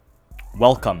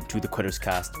Welcome to the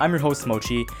QuittersCAST. I'm your host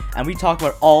Mochi, and we talk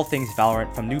about all things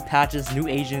Valorant, from new patches, new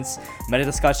agents, meta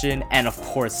discussion, and of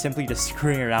course, simply just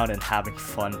screwing around and having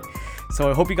fun. So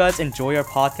I hope you guys enjoy our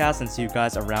podcast and see you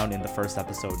guys around in the first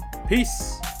episode.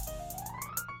 Peace!